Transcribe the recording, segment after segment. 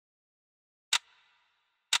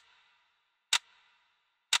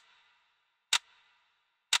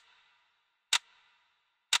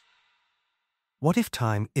What if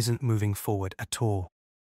time isn't moving forward at all?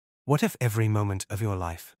 What if every moment of your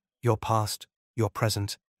life, your past, your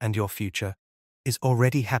present, and your future, is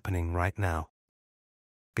already happening right now?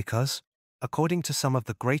 Because, according to some of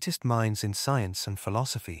the greatest minds in science and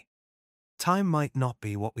philosophy, time might not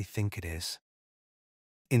be what we think it is.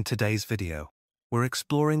 In today's video, we're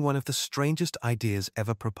exploring one of the strangest ideas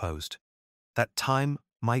ever proposed, that time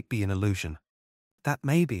might be an illusion. That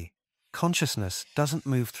maybe consciousness doesn't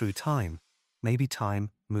move through time, maybe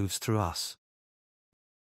time moves through us.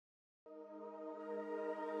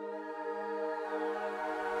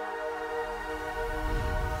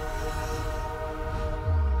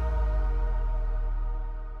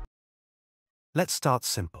 Let's start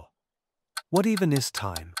simple. What even is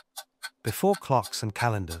time? Before clocks and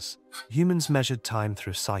calendars, humans measured time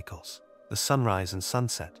through cycles, the sunrise and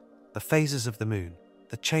sunset, the phases of the moon,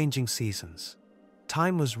 the changing seasons.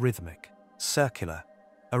 Time was rhythmic, circular,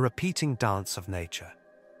 a repeating dance of nature.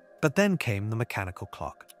 But then came the mechanical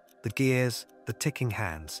clock, the gears, the ticking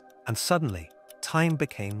hands, and suddenly, time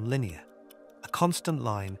became linear, a constant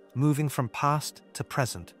line moving from past to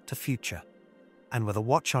present to future. And with a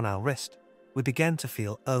watch on our wrist, we began to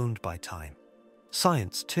feel owned by time.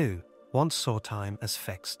 Science, too, once saw time as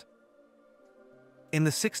fixed. In the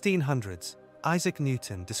 1600s, Isaac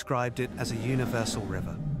Newton described it as a universal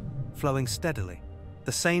river, flowing steadily,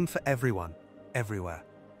 the same for everyone, everywhere.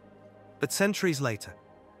 But centuries later,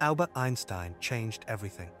 Albert Einstein changed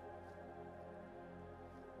everything.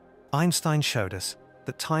 Einstein showed us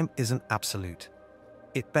that time isn't absolute.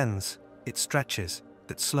 It bends, it stretches,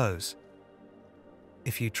 it slows.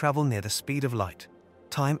 If you travel near the speed of light,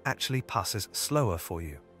 time actually passes slower for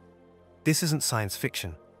you. This isn't science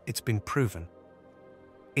fiction, it's been proven.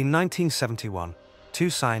 In 1971,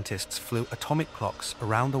 two scientists flew atomic clocks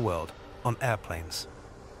around the world on airplanes.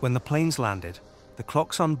 When the planes landed, the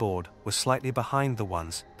clocks on board were slightly behind the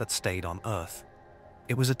ones that stayed on Earth.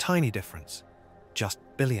 It was a tiny difference, just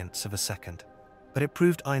billionths of a second, but it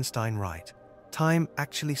proved Einstein right. Time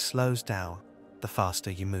actually slows down the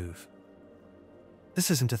faster you move.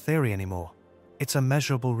 This isn't a theory anymore, it's a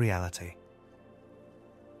measurable reality.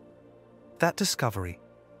 That discovery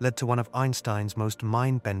led to one of Einstein's most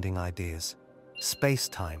mind-bending ideas,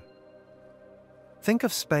 space-time. Think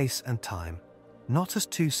of space and time not as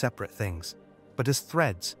two separate things, but as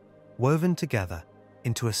threads woven together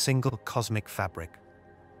into a single cosmic fabric.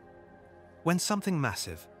 When something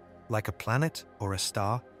massive, like a planet or a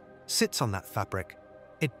star, sits on that fabric,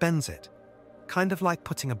 it bends it, kind of like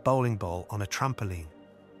putting a bowling ball on a trampoline.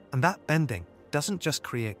 And that bending doesn't just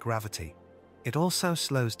create gravity, it also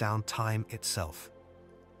slows down time itself.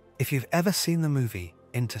 If you've ever seen the movie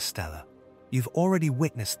Interstellar, you've already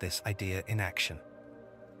witnessed this idea in action.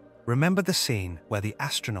 Remember the scene where the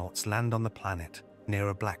astronauts land on the planet near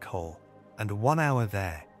a black hole, and 1 hour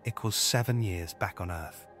there equals 7 years back on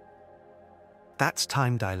Earth. That's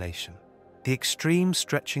time dilation, the extreme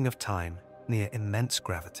stretching of time near immense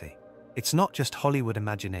gravity. It's not just Hollywood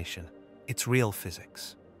imagination, it's real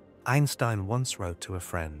physics. Einstein once wrote to a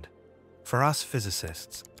friend, "For us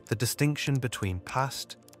physicists, the distinction between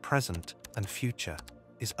past, present, and future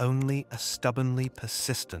is only a stubbornly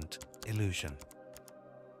persistent illusion."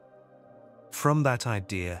 From that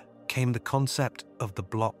idea came the concept of the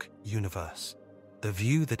block universe, the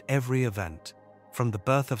view that every event, from the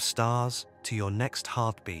birth of stars to your next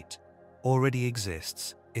heartbeat, already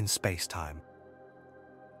exists in space-time.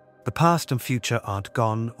 The past and future aren't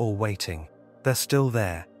gone or waiting, they're still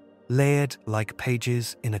there, layered like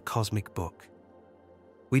pages in a cosmic book.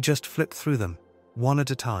 We just flip through them, one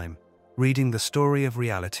at a time, reading the story of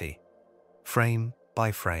reality, frame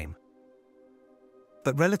by frame.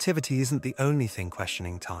 But relativity isn't the only thing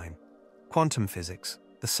questioning time. Quantum physics,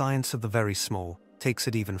 the science of the very small, takes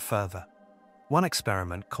it even further. One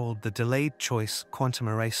experiment called the delayed choice quantum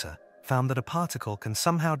eraser found that a particle can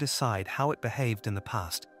somehow decide how it behaved in the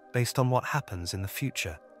past based on what happens in the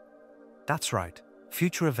future. That's right,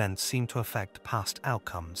 future events seem to affect past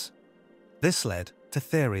outcomes. This led to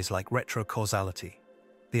theories like retrocausality,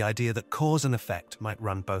 the idea that cause and effect might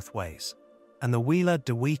run both ways, and the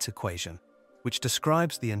Wheeler-DeWitt equation, which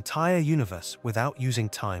describes the entire universe without using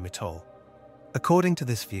time at all. According to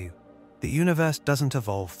this view, the universe doesn't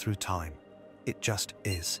evolve through time, it just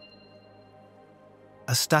is.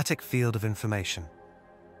 A static field of information,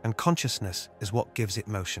 and consciousness is what gives it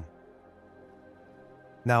motion.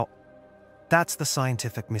 Now, that's the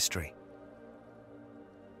scientific mystery.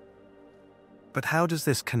 But how does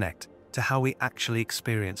this connect to how we actually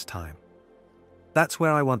experience time? That's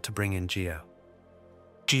where I want to bring in Geo.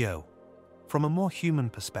 Geo, from a more human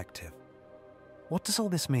perspective, what does all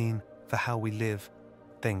this mean for how we live,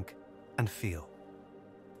 think, and feel?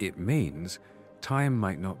 It means time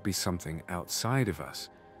might not be something outside of us.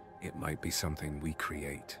 It might be something we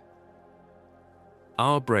create.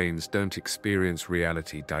 Our brains don't experience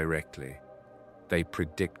reality directly. They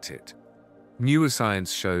predict it.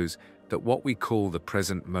 Neuroscience shows that what we call the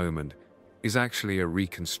present moment is actually a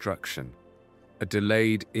reconstruction, a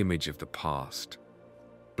delayed image of the past,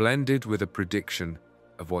 blended with a prediction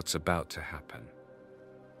of what's about to happen.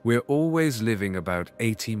 We're always living about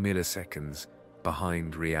 80 milliseconds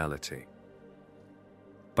behind reality.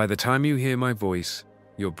 By the time you hear my voice,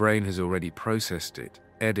 your brain has already processed it,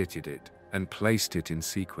 edited it, and placed it in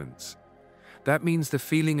sequence. That means the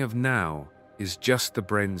feeling of now is just the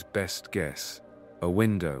brain's best guess, a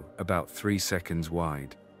window about 3 seconds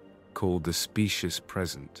wide, called the specious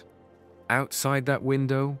present. Outside that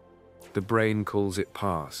window, the brain calls it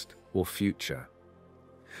past or future.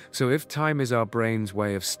 So if time is our brain's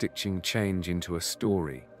way of stitching change into a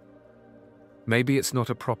story, maybe it's not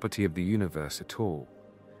a property of the universe at all.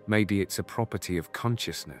 Maybe it's a property of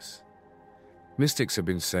consciousness. Mystics have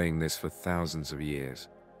been saying this for thousands of years.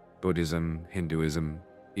 Buddhism, Hinduism,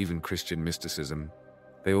 even Christian mysticism,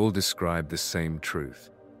 they all describe the same truth.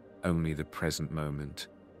 Only the present moment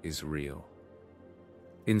is real.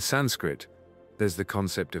 In Sanskrit, there's the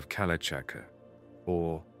concept of Kalachakra,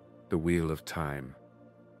 or the wheel of time,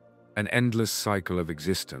 an endless cycle of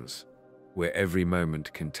existence where every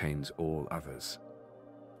moment contains all others.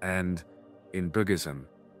 And in Buddhism,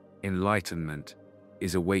 enlightenment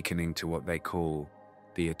is awakening to what they call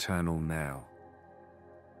the eternal now,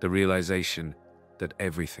 the realization that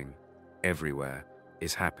everything, everywhere,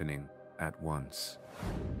 is happening at once.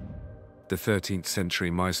 The 13th century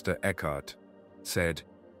Meister Eckhart said,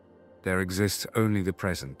 "There exists only the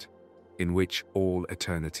present, in which all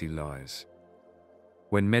eternity lies."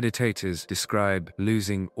 When meditators describe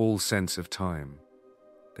losing all sense of time,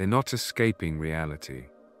 they're not escaping reality.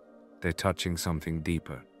 They're touching something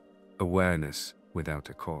deeper, awareness without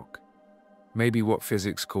a cork. Maybe what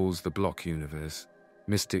physics calls the block universe,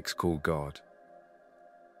 mystics call God.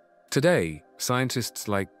 Today, scientists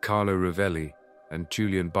like Carlo Rovelli and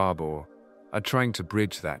Julian Barbour are trying to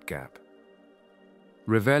bridge that gap.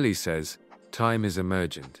 Rovelli says time is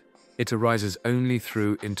emergent. It arises only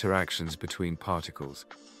through interactions between particles,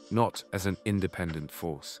 not as an independent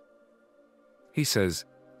force. He says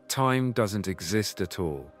time doesn't exist at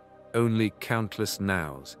all, only countless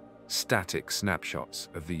nows, static snapshots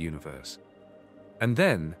of the universe. And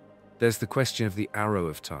then there's the question of the arrow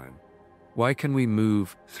of time. Why can we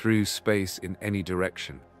move through space in any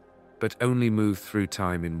direction, but only move through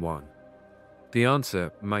time in one? The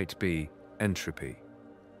answer might be entropy,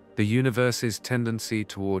 the universe's tendency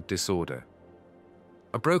toward disorder.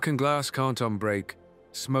 A broken glass can't unbreak,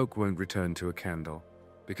 smoke won't return to a candle,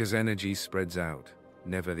 because energy spreads out,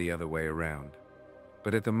 never the other way around.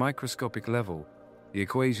 But at the microscopic level, the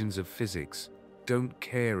equations of physics don't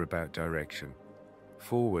care about direction.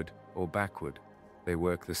 Forward or backward, they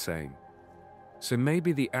work the same. So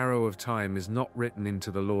maybe the arrow of time is not written into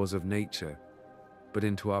the laws of nature, but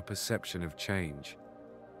into our perception of change.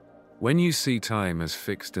 When you see time as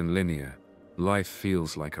fixed and linear, life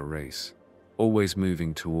feels like a race, always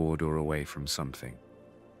moving toward or away from something.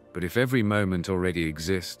 But if every moment already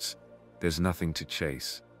exists, there's nothing to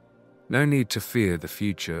chase. No need to fear the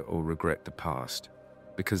future or regret the past,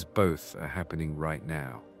 because both are happening right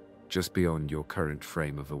now, just beyond your current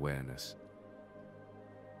frame of awareness.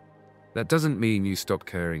 That doesn't mean you stop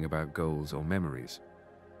caring about goals or memories.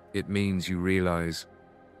 It means you realize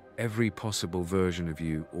every possible version of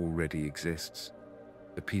you already exists.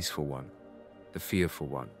 The peaceful one, the fearful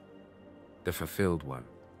one, the fulfilled one.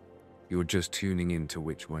 You're just tuning into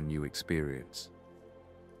which one you experience.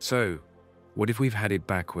 So, what if we've had it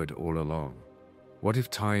backward all along? What if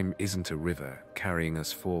time isn't a river carrying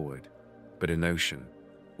us forward, but an ocean,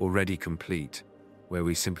 already complete, where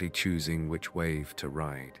we're simply choosing which wave to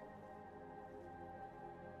ride?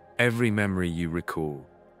 Every memory you recall,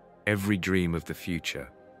 every dream of the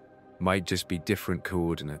future, might just be different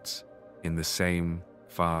coordinates in the same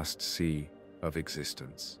vast sea of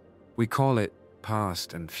existence. We call it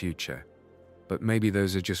past and future, but maybe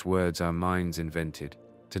those are just words our minds invented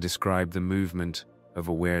to describe the movement of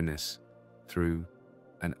awareness through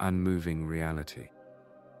an unmoving reality.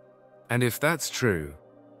 And if that's true,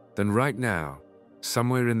 then right now,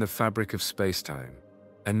 somewhere in the fabric of spacetime,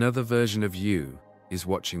 another version of you is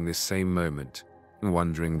watching this same moment and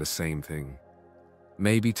wondering the same thing.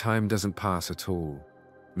 Maybe time doesn't pass at all.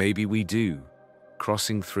 Maybe we do,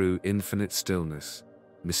 crossing through infinite stillness,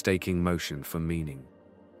 mistaking motion for meaning.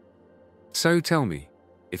 So tell me,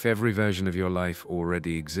 if every version of your life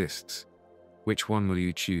already exists, which one will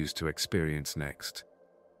you choose to experience next?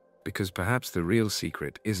 Because perhaps the real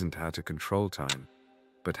secret isn't how to control time,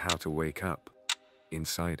 but how to wake up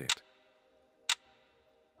inside it.